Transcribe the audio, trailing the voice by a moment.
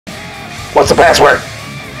What's the password?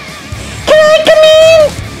 Can I come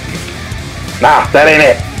in? Nah, that ain't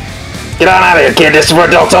it. Get on out of here, kid. This is for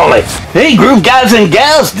adults only. Hey, group guys and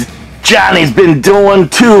gals. Johnny's been doing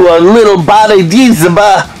to a little body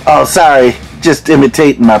dizaba. Oh, sorry. Just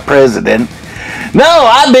imitating my president. No,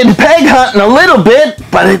 I've been peg hunting a little bit,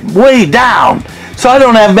 but it's way down. So I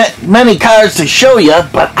don't have many cars to show you,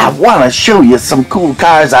 but I want to show you some cool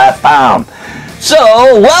cars I found. So,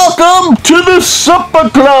 welcome to the Supper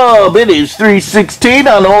Club. It is 3:16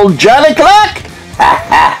 on old Johnny Clock.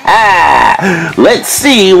 Let's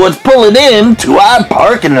see what's pulling into our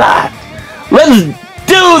parking lot. Let's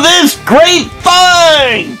do this great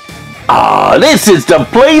thing. This is the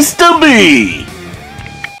place to be.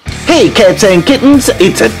 Hey cats and kittens,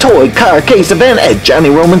 it's a toy car case event at Johnny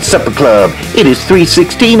Roman's Supper Club. It is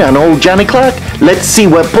 3:16 on old Johnny Clock. Let's see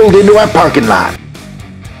what pulled into our parking lot.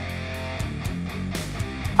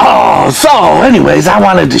 So anyways, I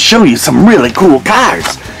wanted to show you some really cool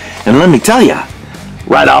cars. And let me tell you,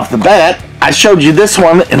 right off the bat, I showed you this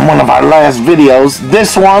one in one of our last videos.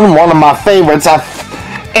 This one of my favorites,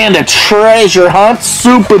 and a treasure hunt,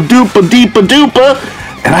 super duper deeper duper.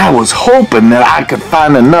 And I was hoping that I could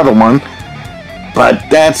find another one, but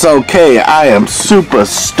that's okay. I am super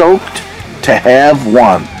stoked to have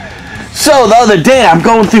one. So the other day, I'm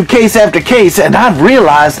going through case after case, and I've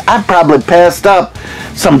realized I probably passed up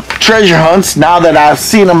some treasure hunts now that I've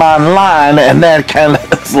seen them online, and that kind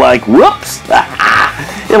of is like, whoops.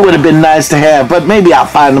 It would have been nice to have, but maybe I'll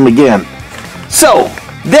find them again. So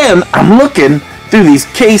then I'm looking through these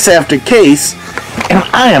case after case, and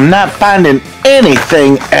I am not finding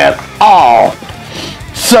anything at all.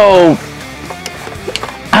 So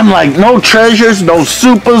I'm like, no treasures, no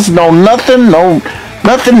supers, no nothing, no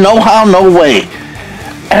how, no way.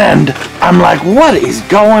 And I'm like, what is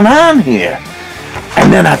going on here?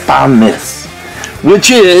 And then I found this,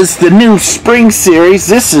 which is the new spring series.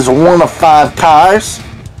 This is one of 5 cars.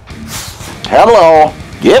 Hello,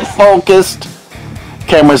 get focused.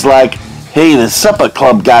 Camera's like, hey, the Supper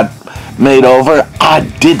Club got made over. I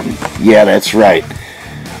didn't. Yeah, that's right.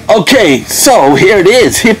 Okay, so here it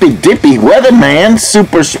is. Hippy Dippy Weatherman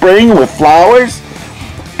Super Spring with flowers.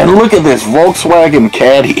 And look at this Volkswagen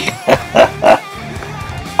Caddy.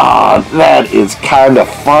 That is kind of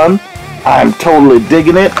fun. I'm totally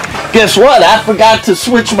digging it. Guess what? I forgot to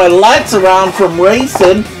switch my lights around from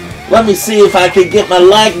racing. Let me see if I can get my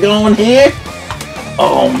light going here.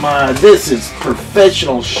 Oh my, this is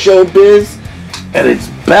professional showbiz at its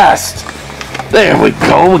best. There we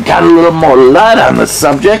go. We got a little more light on the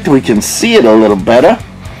subject. We can see it a little better.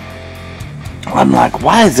 I'm like,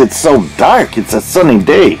 why is it so dark? It's a sunny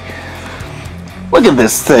day. Look at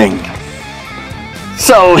this thing.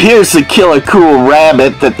 So here's the killer cool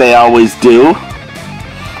rabbit that they always do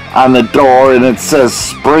on the door, and it says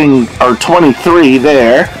spring or 23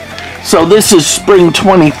 there. So this is spring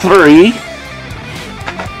 23.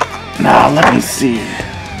 Now let me see.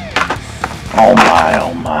 Oh my,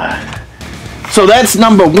 oh my. So that's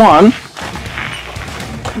number 1.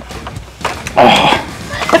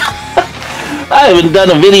 I haven't done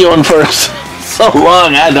a video in for so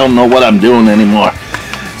long, I don't know what I'm doing anymore.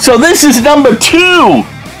 So this is number 2.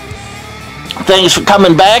 Thanks for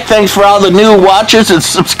coming back. Thanks for all the new watchers and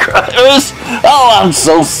subscribers. Oh, I'm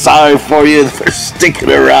so sorry for you for sticking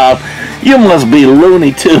around. You must be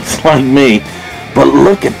Looney Tunes like me. But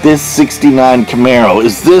look at this 69 Camaro.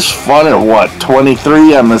 Is this fun or what?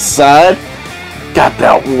 23 on the side. Got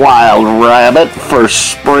that wild rabbit for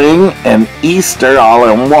spring and Easter all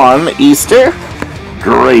in one. Easter,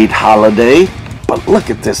 great holiday. But look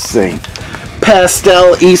at this thing.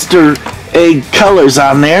 Pastel Easter egg colors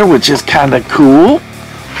on there, which is kind of cool.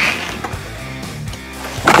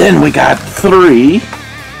 Then we got 3.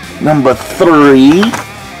 Number 3.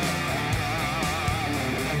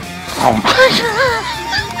 Oh my God.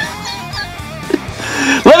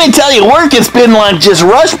 Let me tell you, work has been like just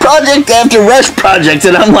rush project after rush project,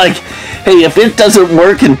 and I'm like, hey, if it doesn't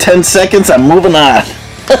work in 10 seconds, I'm moving on.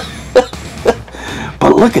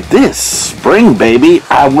 But look at this, spring, baby.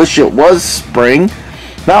 I wish it was spring.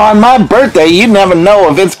 Now, on my birthday, you never know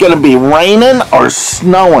if it's going to be raining or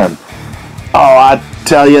snowing. Oh, I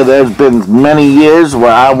tell you, there's been many years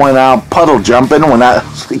where I went out puddle jumping when I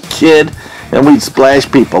was a kid, and we'd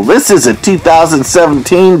splash people. This is a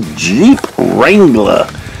 2017 Jeep Wrangler.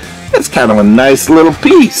 It's kind of a nice little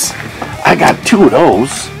piece. I got 2 of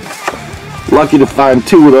those. Lucky to find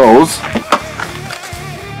 2 of those.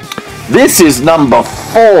 This is number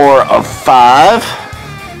 4 of 5.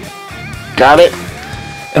 Got it?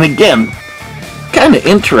 And again, kind of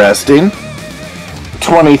interesting.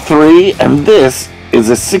 23, and this is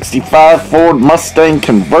a 65 Ford Mustang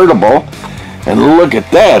convertible. And look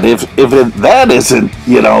at that. If that isn't,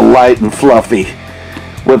 you know, light and fluffy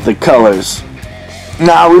with the colors.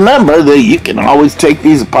 Now remember that you can always take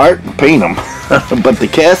these apart and paint them. But the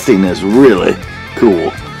casting is really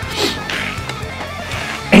cool.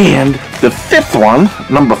 And the fifth one,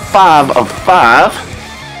 number 5 of 5.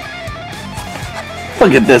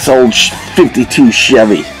 Look at this old 52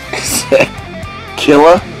 Chevy.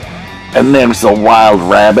 Killer. And there's a wild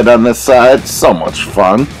rabbit on the side. So much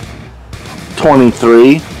fun.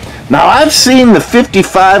 23. Now I've seen the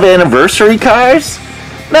 55 anniversary cars.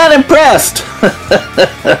 Not impressed.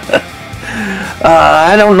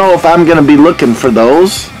 I don't know if I'm going to be looking for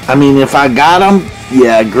those. I mean, if I got them,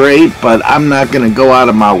 yeah, great, but I'm not going to go out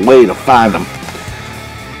of my way to find them.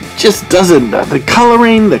 Just doesn't, the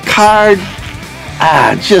coloring, the card,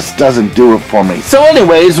 just doesn't do it for me. So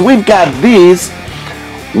anyways, we've got these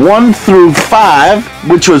 1 through 5,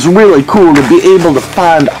 which was really cool to be able to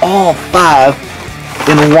find all 5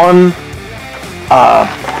 in one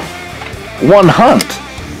hunt.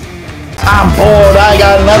 I'm bored, I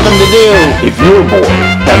got nothing to do. If you're bored,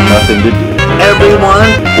 got nothing to do. Everyone,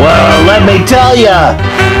 well, let me tell ya,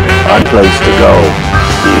 our place to go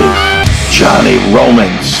is Johnny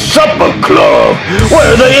Roman's Supper Club,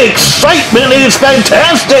 where the excitement is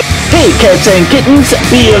fantastic. Hey, cats and kittens,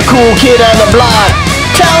 be a cool kid on the block.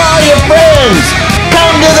 Tell all your friends,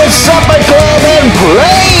 come to the Supper Club and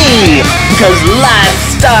play, because life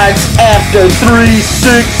starts after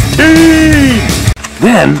 3:16.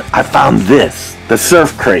 Then I found this, the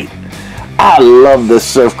surf crate. I love this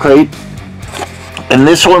surf crate. And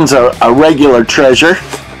this one's a regular treasure.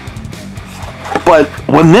 But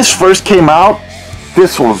when this first came out,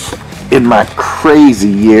 this was in my crazy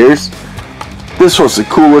years. This was the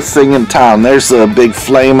coolest thing in town. There's a big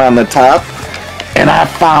flame on the top. And I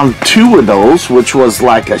found 2 of those, which was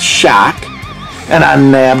like a shock. And I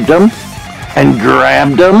nabbed them and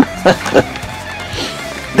grabbed them.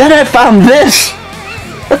 Then I found this.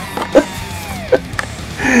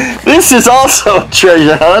 This is also a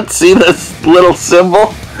treasure hunt. See this little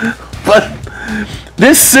symbol? But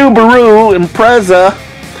this Subaru Impreza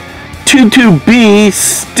 22B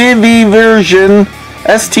STI version,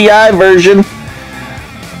 STI version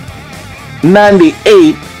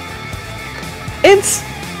 98. It's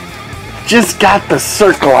just got the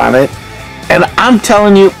circle on it. And I'm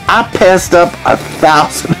telling you, I passed up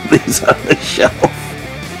 1,000 of these on the shelf.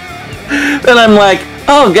 And I'm like,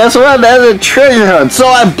 oh, guess what? That's a treasure hunt. So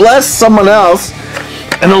I blessed someone else.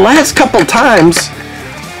 And the last couple times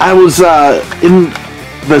I was in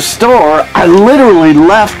the store, I literally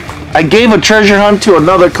left. I gave a treasure hunt to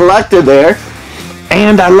another collector there.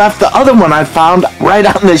 And I left the other one I found right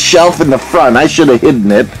on the shelf in the front. I should have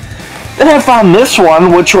hidden it. Then I found this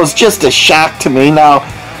one, which was just a shock to me. Now,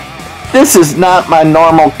 this is not my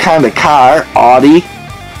normal kind of car, Audi.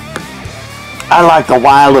 I like the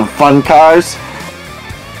wild and fun cars.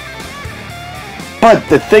 But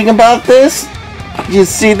the thing about this, you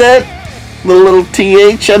see that? The little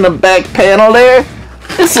TH on the back panel there?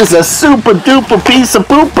 This is a super duper piece of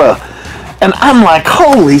pooper. And I'm like,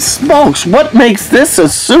 holy smokes, what makes this a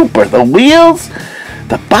super? The wheels?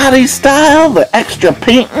 The body style? The extra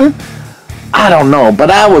painting? I don't know,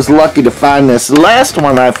 but I was lucky to find this. The last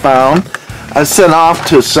one I found, I sent off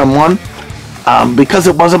to someone because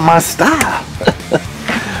it wasn't my style.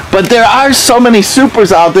 But there are so many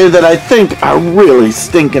supers out there that I think are really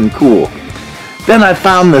stinking cool. Then I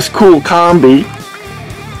found this cool combi,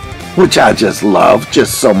 which I just love.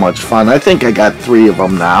 Just so much fun. I think I got 3 of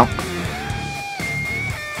them now.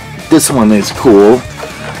 This one is cool.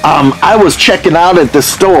 I was checking out at the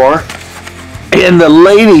store, and the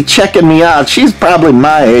lady checking me out, she's probably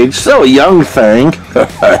my age, so a young thing.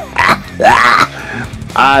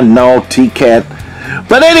 I know, T-Cat.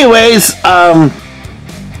 But anyways,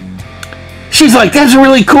 she's like, that's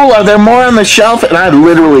really cool. Are there more on the shelf? And I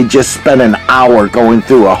literally just spent an hour going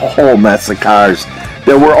through a whole mess of cars.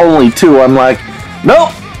 There were only 2. I'm like,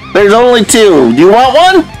 nope, there's only 2. Do you want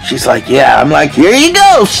one? She's like, yeah. I'm like, here you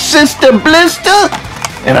go, Sister Blister.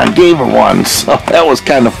 And I gave her one, so that was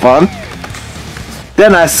kind of fun.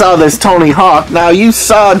 Then I saw this Tony Hawk. Now, you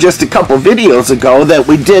saw just a couple videos ago that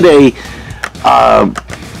we did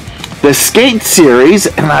the skate series,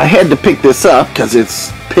 and I had to pick this up because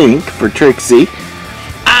it's pink for Trixie.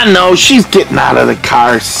 I know, she's getting out of the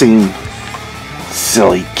car scene.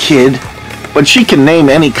 Silly kid. But she can name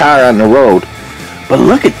any car on the road. But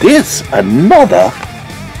look at this. Another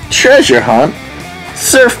treasure hunt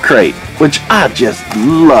surf crate. Which I just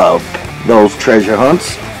love those treasure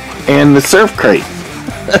hunts. And the surf crate.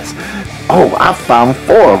 Oh, I found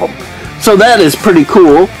 4 of them. So that is pretty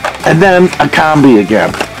cool. And then a combi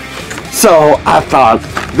again. So I thought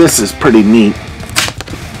this is pretty neat.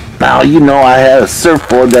 Now, you know, I had a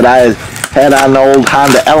surfboard that I had on the old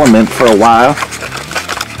Honda Element for a while.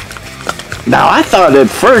 Now, I thought at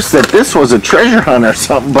first that this was a treasure hunt or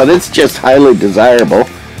something, but it's just highly desirable.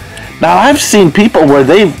 Now, I've seen people where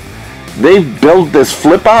they've built this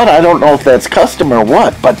flip out. I don't know if that's custom or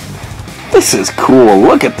what, but this is cool.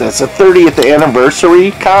 Look at this, a 30th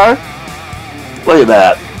anniversary car. Look at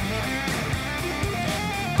that.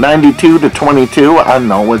 92 to 22. I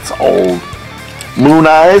know it's old. Moon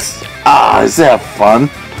eyes. Ah, is that fun?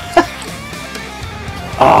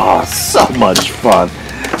 Oh, so much fun.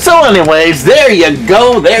 So anyways, there you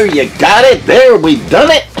go. There you got it. There, we've done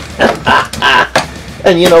it.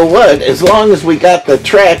 And you know what? As long as we got the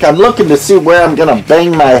track, I'm looking to see where I'm going to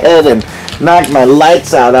bang my head and knock my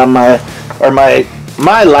lights out on my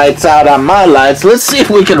lights out on my lights. Let's see if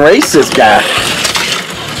we can race this guy.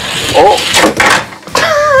 Oh.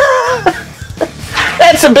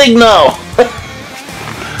 That's a big no.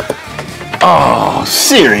 Oh,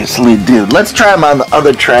 seriously, dude. Let's try him on the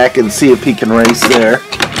other track and see if he can race there.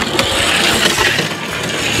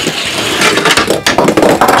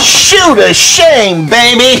 Shoot a shame,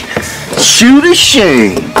 baby. Shoot a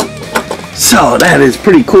shame. So, that is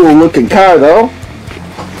pretty cool looking car, though.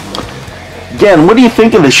 Again, what do you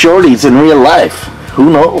think of the shorties in real life? Who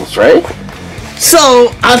knows, right?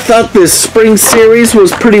 So, I thought this spring series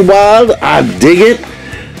was pretty wild. I dig it.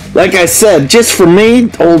 Like I said, just for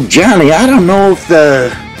me, old Johnny, I don't know if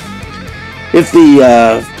the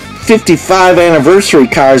 55 anniversary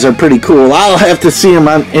cars are pretty cool. I'll have to see them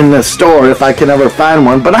in the store if I can ever find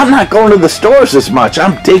one. But I'm not going to the stores as much.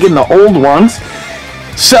 I'm digging the old ones.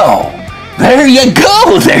 So, there you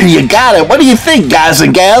go. There you got it. What do you think, guys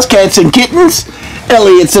and gals, cats and kittens,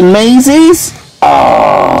 Elliots and Maisies?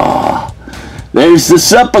 Oh, there's the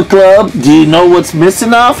Supper Club. Do you know what's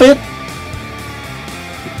missing off it?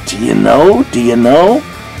 Do you know? Do you know?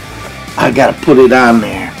 I gotta put it on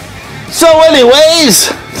there. So anyways,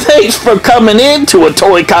 thanks for coming in to a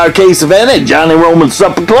toy car case event at Johnny Roman's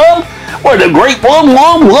Supper Club, where the great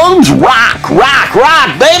ones rock, rock,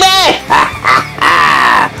 rock, baby!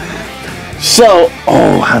 So,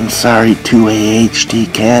 oh, I'm sorry,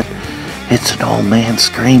 2AHD cat. It's an old man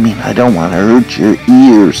screaming. I don't want to hurt your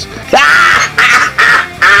ears.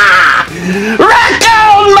 Rock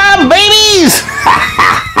on, my babies!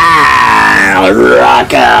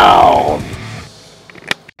 Rock on!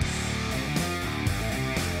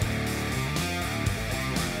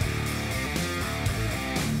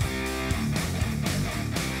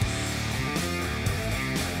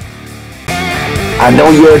 I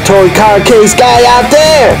know you're a toy car case guy out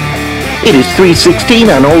there. It is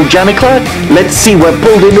 3:16 on old Johnny Clark. Let's see what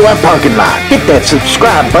pulled into our parking lot. Hit that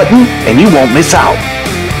subscribe button and you won't miss out.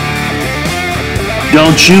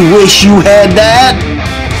 Don't you wish you had that?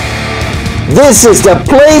 This is the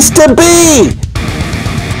place to be!